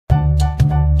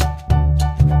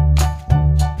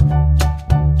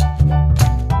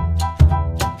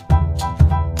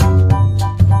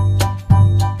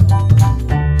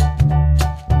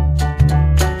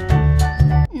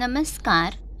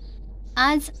नमस्कार.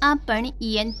 आज आपण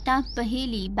इयत्ता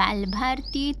पहिली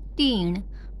बालभारती 3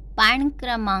 पान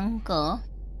क्रमांक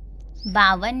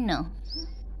 52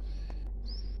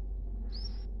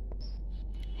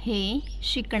 हे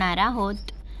शिकणार आहोत.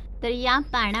 तर या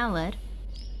पानावर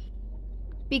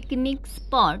पिकनिक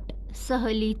स्पॉट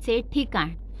सहलीचे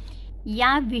ठिकाण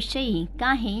याविषयी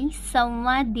काही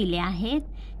संवाद दिले आहेत,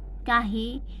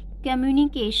 काही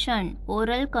कम्युनिकेशन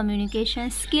ओरल कम्युनिकेशन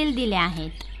स्किल दिले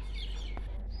आहेत.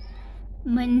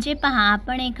 म्हणजे पहा,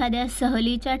 आपण एखाद्या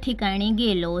सहलीच्या ठिकाणी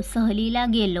गेलो, सहलीला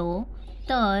गेलो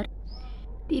तर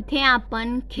तिथे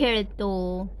आपण खेळतो,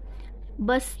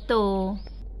 बसतो,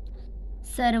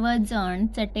 सर्वजण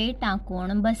चटई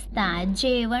टाकून बसतात,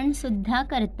 जेवण सुद्धा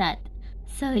करतात.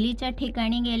 सहलीच्या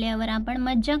ठिकाणी गेल्यावर आपण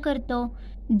मज्जा करतो,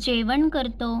 जेवण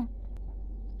करतो.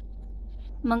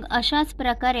 मग अशाच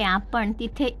प्रकारे आपण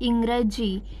तिथे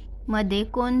इंग्रजीमध्ये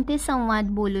कोणते संवाद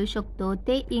बोलू शकतो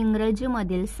ते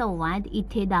इंग्रजीमधील संवाद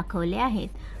इथे दाखवले आहेत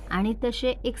आणि तसे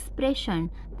एक्सप्रेशन,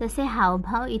 तसे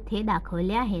हावभाव इथे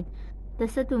दाखवले आहेत.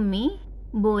 तसं तुम्ही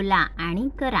बोला आणि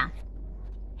करा.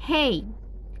 हे,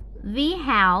 we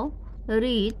have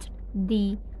reached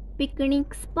the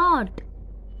picnic spot.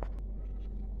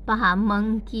 पहा,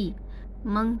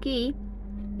 मंकी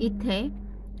इथे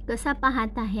कसा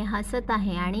पाहत आहे, हसत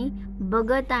आहे आणि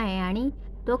बघत आहे आणि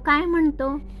तो काय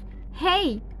म्हणतो?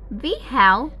 हे, we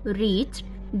have reached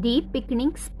the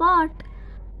picnic spot.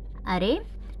 अरे,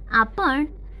 आपण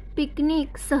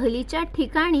पिकनिक सहलीच्या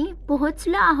ठिकाणी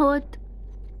पोहोचलो आहोत.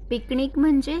 पिकनिक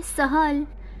म्हणजे सहल,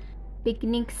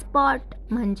 पिकनिक स्पॉट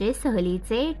म्हणजे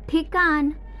सहलीचे ठिकाण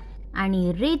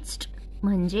आणि रीच्ड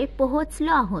म्हणजे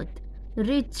पोहोचलो आहोत.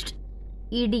 रीच्ड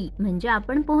ईडी म्हणजे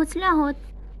आपण पोहोचलो आहोत.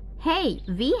 Hey,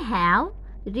 we have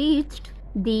reached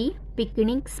the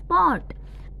picnic spot.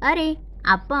 अरे,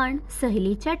 आपण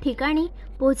सहलीच्या ठिकाणी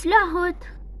पोहोचलो आहोत.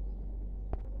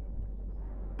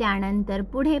 त्यानंतर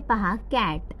पुढे पहा,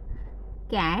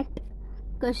 कॅट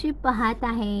कशी पाहत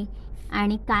आहे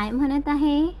आणि काय म्हणत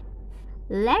आहे?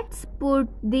 Let's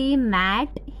put the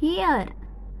mat here.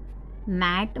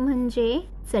 Mat म्हणजे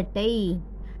चटई,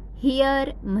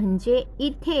 here म्हणजे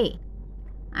इथे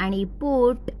आणि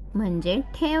put म्हणजे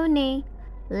ठेवणे.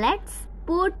 Let's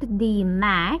put the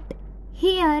mat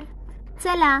here.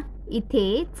 चला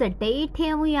इथे चटई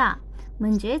ठेवूया,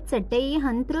 म्हणजे चटई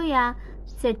हंतरूया,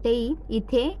 चटई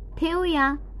इथे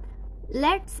ठेवूया.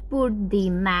 Let's put the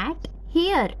mat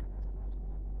here.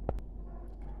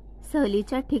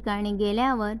 सहलीच्या ठिकाणी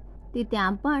गेल्यावर तिथे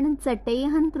आपण चटई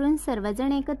हंतरून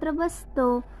सर्वजण एकत्र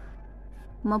बसतो.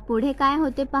 मग पुढे काय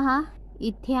होते पहा,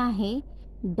 इथे आहे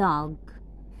dog.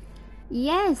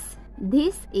 Yes,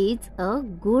 this is a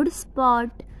good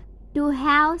spot to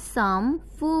have some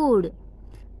food.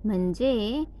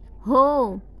 म्हणजे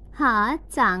हो, हा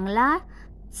चांगला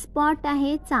स्पॉट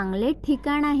आहे, चांगले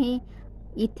ठिकाण आहे.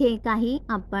 इथे काही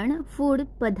आपण फूड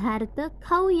पदार्थ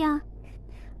खाऊया.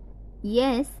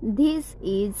 Yes, this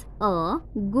is a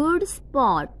good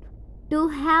spot to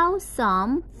have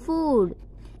some food.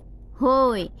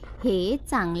 होय, हे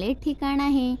चांगले ठिकाण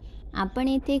आहे, आपण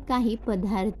इथे काही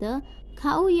पदार्थ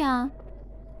खाऊया.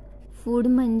 फूड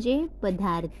म्हणजे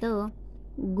पदार्थ,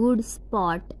 गुड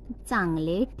स्पॉट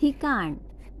चांगले ठिकाण.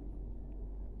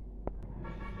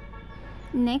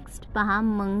 नेक्स्ट पहा,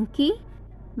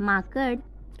 माकड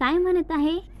काय म्हणत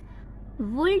आहे?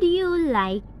 Would you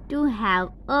like to have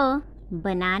a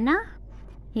banana.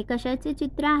 हे कशाचे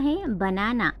चित्र आहे?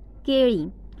 बनाना, केळी.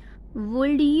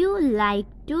 Would you like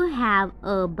to have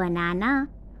a banana.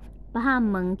 पहा,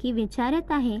 मंकी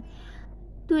विचारत आहे,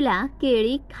 तुला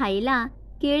केळी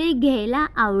घ्यायला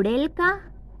आवडेल का?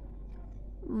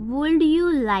 Would you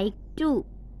like to,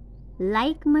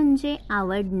 like म्हणजे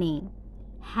आवडणे,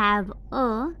 हॅव अ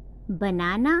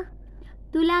बनाना,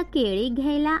 तुला केळी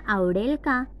घ्यायला आवडेल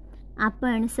का?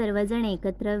 आपण सर्वजण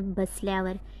एकत्र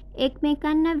बसल्यावर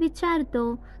एकमेकांना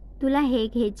विचारतो, तुला हे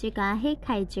घ्यायचे का, हे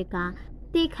खायचे का,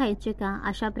 ते खायचे का?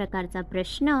 अशा प्रकारचा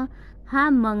प्रश्न हा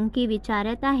मंकी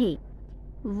विचारत आहे.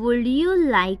 Would you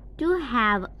like to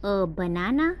have a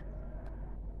banana?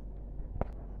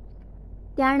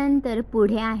 त्यानंतर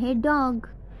पुढे आहे डॉग.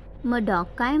 मग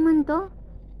डॉग काय म्हणतो?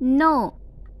 No,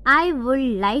 I would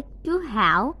like to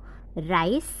have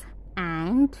rice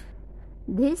and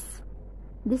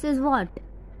this is what?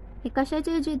 हे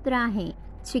कशाचे चित्र आहे?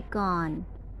 चिकन.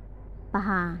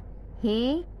 पहा,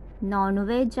 हे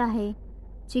नॉनव्हेज आहे,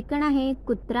 चिकन आहे.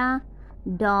 कुत्रा,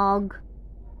 डॉग,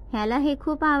 ह्याला हे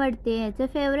खूप आवडते, ह्याचं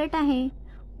फेवरेट आहे.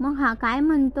 मग हा काय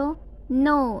म्हणतो?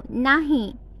 नो,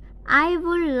 नाही, I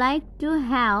would like to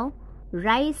have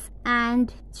rice and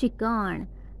chicken.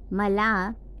 मला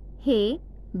हे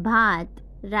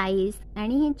भात राईस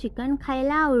आणि हे चिकन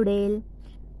खायला आवडेल.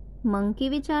 मंकी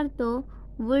विचारतो,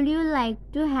 would you like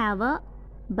to have a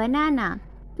banana?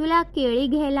 तुला केळी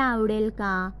घ्यायला आवडेल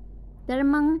का? तर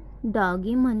मग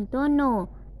डॉगी म्हणतो, नो,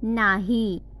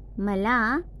 नाही,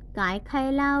 मला काय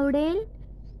खायला आवडेल?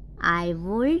 I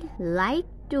would like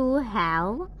to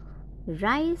have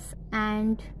rice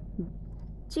and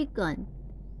chicken.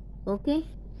 Okay.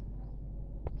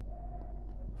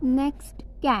 Next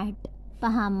cat.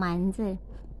 पहा मांजर.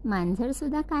 मांजर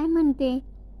सुद्धा काय म्हणते?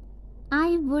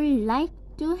 I would like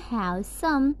to have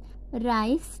some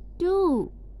rice to.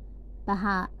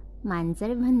 पहा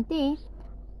मांजर म्हणते,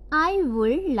 I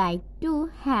would like to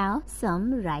have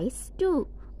some rice to.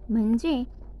 म्हणजे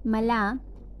मला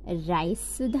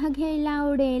राईससुद्धा घ्यायला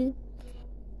आवडेल,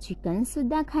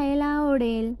 चिकनसुद्धा खायला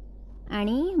आवडेल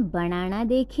आणि बनाना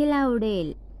देखील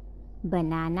आवडेल.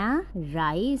 बनाना,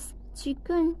 राईस,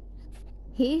 चिकन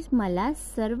हे मला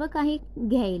सर्व काही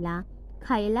घ्यायला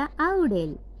खायला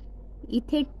आवडेल.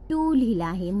 इथे टू लिहिला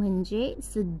आहे म्हणजे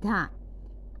सुद्धा.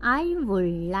 I would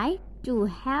like to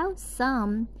have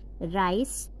some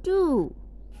rice to.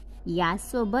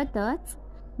 यासोबतच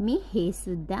मी हे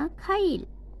सुद्धा खाईल.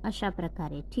 अशा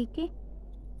प्रकारे. ठीक आहे.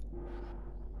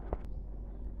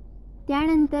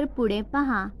 त्यानंतर पुढे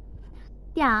पहा,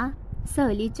 त्या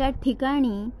सहलीच्या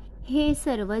ठिकाणी हे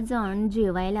सर्वजण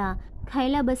जेवायला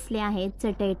खायला बसले आहेत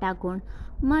चटई टाकून.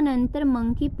 मग नंतर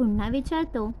मंकी पुन्हा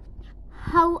विचारतो,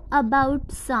 हाऊ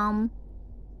अबाउट सम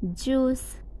ज्यूस?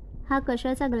 हा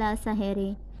कशाचा ग्लास आहे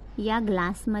रे? या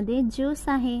ग्लासमध्ये ज्यूस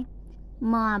आहे.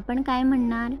 मग आपण काय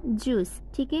म्हणणार? ज्यूस.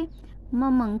 ठीक आहे. मग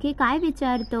मंकी काय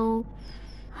विचारतो?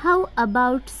 How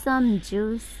about some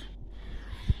juice?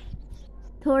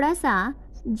 थोडासा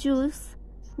ज्यूस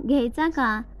घ्यायचा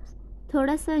का?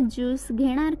 थोडासा ज्यूस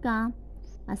घेणार का?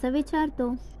 असं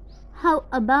विचारतो. How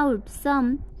about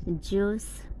some juice?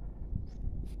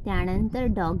 त्यानंतर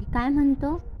डॉग काय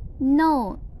म्हणतो?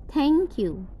 No,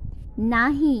 thank you.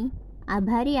 नाही,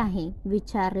 आभारी आहे.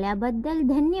 विचारल्याबद्दल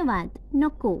धन्यवाद.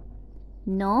 नको.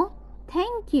 No,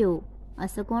 thank you.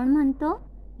 असं कोण म्हणतो?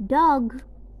 डॉग.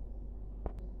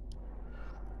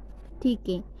 ठीक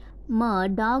आहे. मग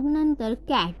डॉग नंतर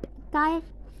कॅट.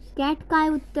 कॅट काय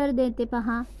उत्तर देते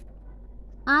पहा.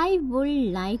 I would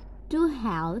like to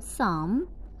have some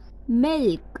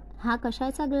milk. हा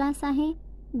कशाचा ग्लास आहे?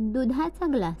 दुधाचा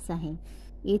ग्लास आहे.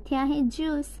 इथे आहे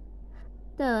ज्यूस.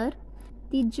 तर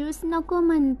ती ज्यूस नको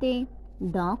म्हणते.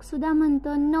 डॉग सुद्धा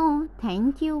म्हणतो नो,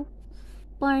 थँक्यू.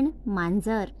 पण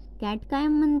मांजर कॅट काय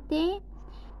म्हणते?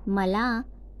 मला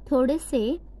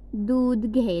थोडेसे दूध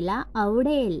घ्यायला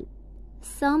आवडेल.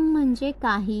 सम म्हणजे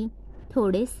काही,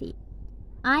 थोडेसे.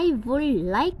 I would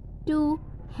like to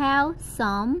have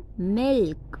some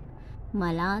milk.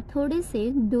 मला थोडेसे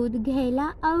दूध घ्यायला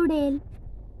आवडेल.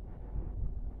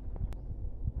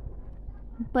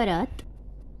 परत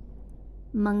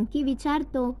मंकी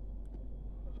विचारतो,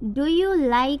 डू यू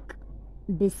लाईक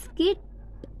बिस्किट?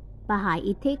 पहा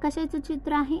इथे कशाचं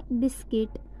चित्र आहे?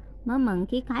 बिस्किट. मग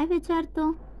मंकी काय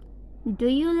विचारतो? Do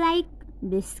you like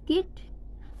biscuit?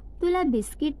 तुला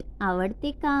बिस्किट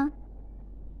आवडते का?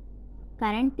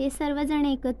 कारण ते सर्वजण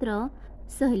एकत्र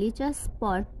सहलीच्या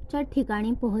स्पॉटच्या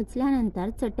ठिकाणी पोहोचल्यानंतर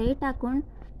चटई टाकून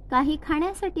काही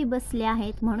खाण्यासाठी बसले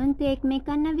आहेत, म्हणून ते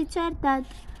एकमेकांना विचारतात,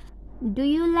 डू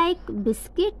यू लाईक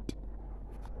बिस्किट?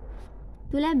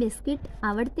 तुला बिस्किट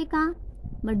आवडते का?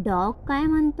 मग डॉग काय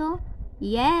म्हणतो?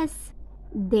 Yes,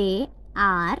 they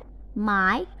are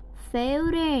my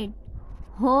favourite.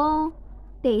 हो,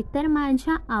 ते तर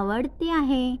माझ्या आवडते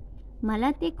आहे. मला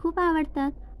ते खूप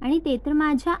आवडतात आणि ते तर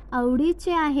माझ्या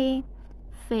आवडीचे आहे.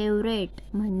 फेवरेट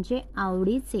म्हणजे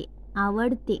आवडीचे,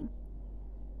 आवडते.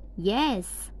 येस,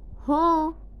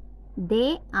 हो,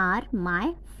 दे आर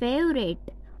माय फेवरेट.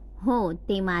 हो,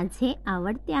 ते माझे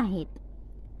आवडते आहेत.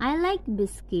 I like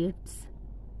biscuits.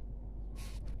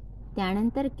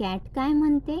 त्यानंतर कॅट काय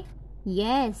म्हणते?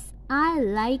 Yes, I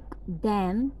like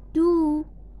them to.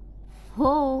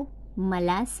 हो,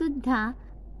 मला सुद्धा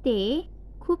ते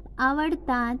खूप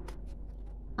आवडतात.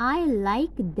 I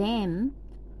like them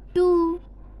to.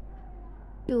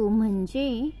 To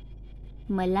म्हणजे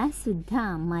मला सुद्धा,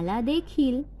 मला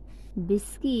देखील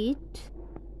बिस्किट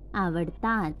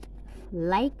आवडतात.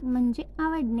 लाईक म्हणजे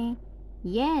आवडणे.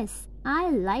 Yes, I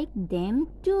like them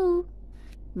to.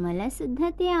 मला सुद्धा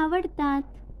ते आवडतात.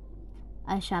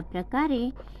 अशा प्रकारे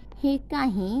हे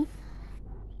काही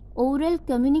ओरल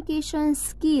कम्युनिकेशन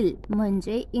स्किल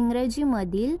म्हणजे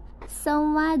इंग्रजीमधील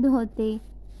संवाद होते.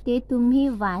 ते तुम्ही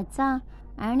वाचा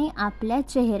आणि आपल्या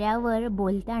चेहऱ्यावर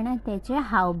बोलताना त्याचे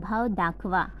हावभाव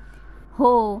दाखवा.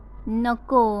 हो,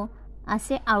 नको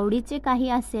असे आवडीचे काही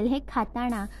असेल हे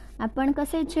खाताना आपण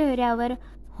कसे चेहऱ्यावर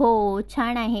हो,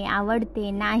 छान आहे,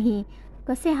 आवडते, नाही,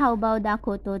 कसे हावभाव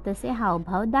दाखवतो तसे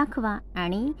हावभाव दाखवा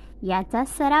आणि याचा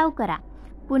सराव करा.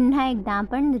 पुन्हा एकदा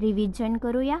आपण रिव्हिजन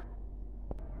करूया.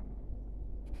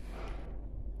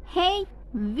 Hey,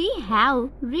 we have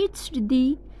reached the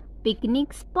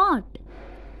picnic spot.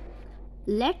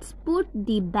 Let's put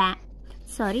the mat.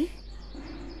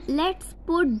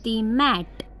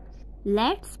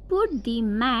 Let's put the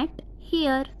mat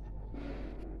here.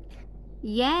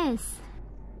 Yes,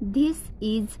 this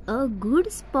is a good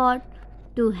spot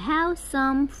to have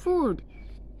some food.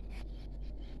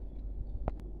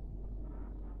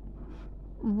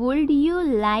 Would you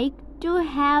like to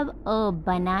have a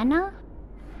banana?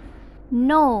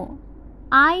 No,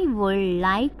 I would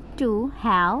like to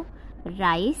have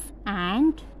rice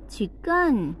and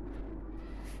chicken.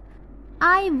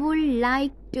 I would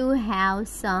like to have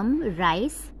some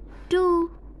rice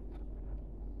too.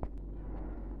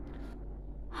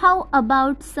 How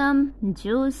about some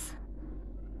juice?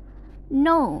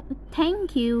 No,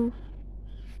 thank you.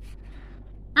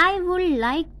 I would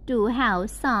like to have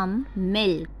some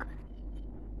milk.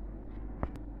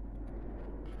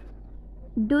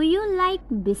 Do you like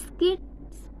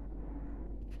biscuits?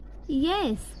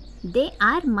 Yes, they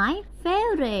are my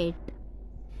favorite.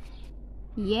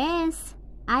 Yes,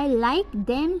 I like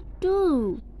them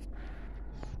too.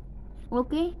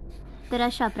 Okay, तर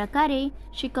अशा प्रकारे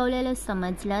शिकवलेलं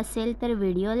समजलं असेल तर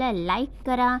व्हिडिओला like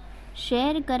करा,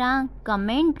 share करा,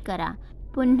 कमेंट करा.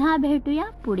 पुन्हा भेटूया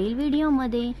पुढील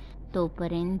व्हिडिओमध्ये.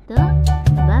 तोपर्यंत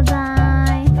बाय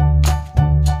बाय.